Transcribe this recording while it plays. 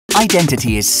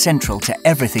Identity is central to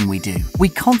everything we do. We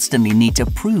constantly need to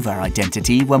prove our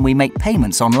identity when we make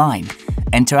payments online,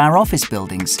 enter our office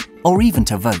buildings, or even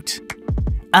to vote.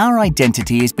 Our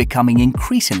identity is becoming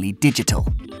increasingly digital.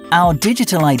 Our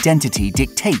digital identity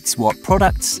dictates what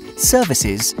products,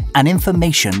 services, and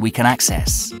information we can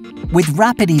access. With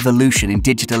rapid evolution in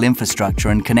digital infrastructure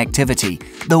and connectivity,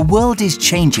 the world is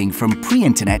changing from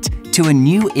pre-internet to a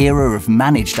new era of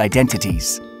managed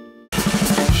identities.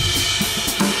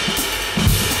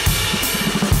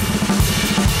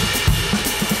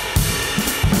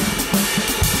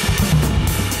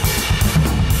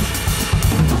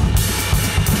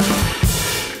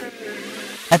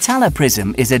 Atala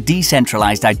Prism is a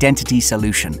decentralized identity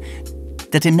solution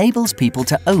that enables people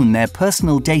to own their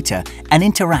personal data and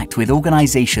interact with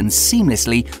organizations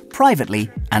seamlessly, privately,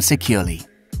 and securely.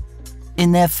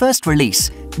 In their first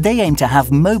release, they aim to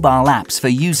have mobile apps for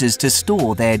users to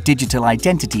store their digital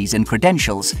identities and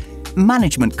credentials,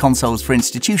 management consoles for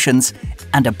institutions,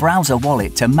 and a browser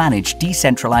wallet to manage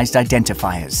decentralized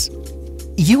identifiers.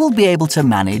 You will be able to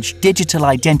manage digital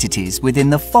identities within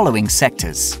the following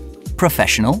sectors: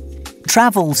 professional,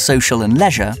 travel, social and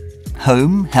leisure,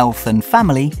 home, health and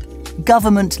family,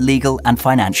 government, legal and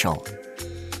financial.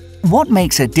 What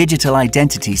makes a digital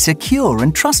identity secure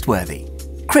and trustworthy?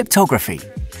 Cryptography.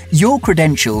 Your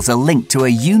credentials are linked to a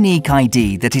unique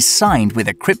ID that is signed with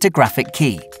a cryptographic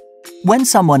key. When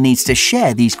someone needs to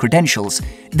share these credentials,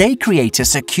 they create a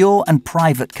secure and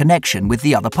private connection with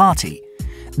the other party.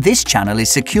 This channel is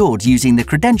secured using the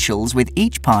credentials with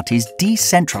each party's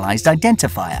decentralized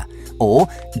identifier, or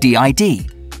DID.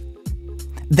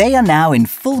 They are now in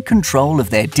full control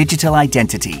of their digital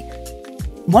identity.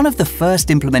 One of the first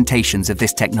implementations of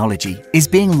this technology is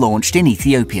being launched in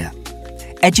Ethiopia.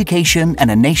 Education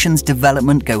and a nation's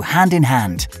development go hand in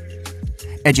hand.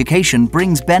 Education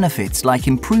brings benefits like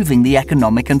improving the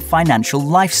economic and financial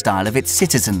lifestyle of its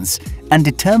citizens and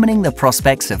determining the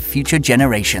prospects of future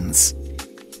generations.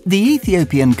 The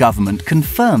Ethiopian government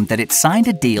confirmed that it signed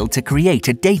a deal to create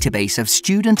a database of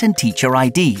student and teacher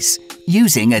IDs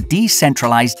using a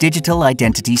decentralized digital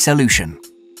identity solution.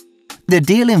 The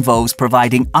deal involves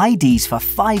providing IDs for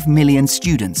 5 million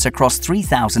students across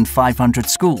 3,500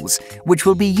 schools, which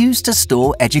will be used to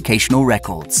store educational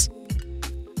records.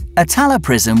 Atala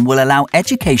Prism will allow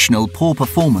educational poor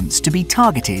performance to be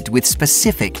targeted with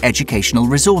specific educational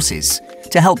resources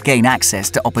to help gain access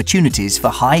to opportunities for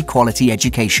high-quality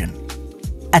education.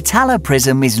 Atala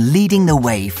Prism is leading the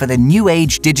way for the new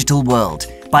age digital world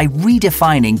by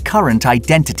redefining current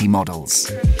identity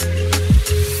models.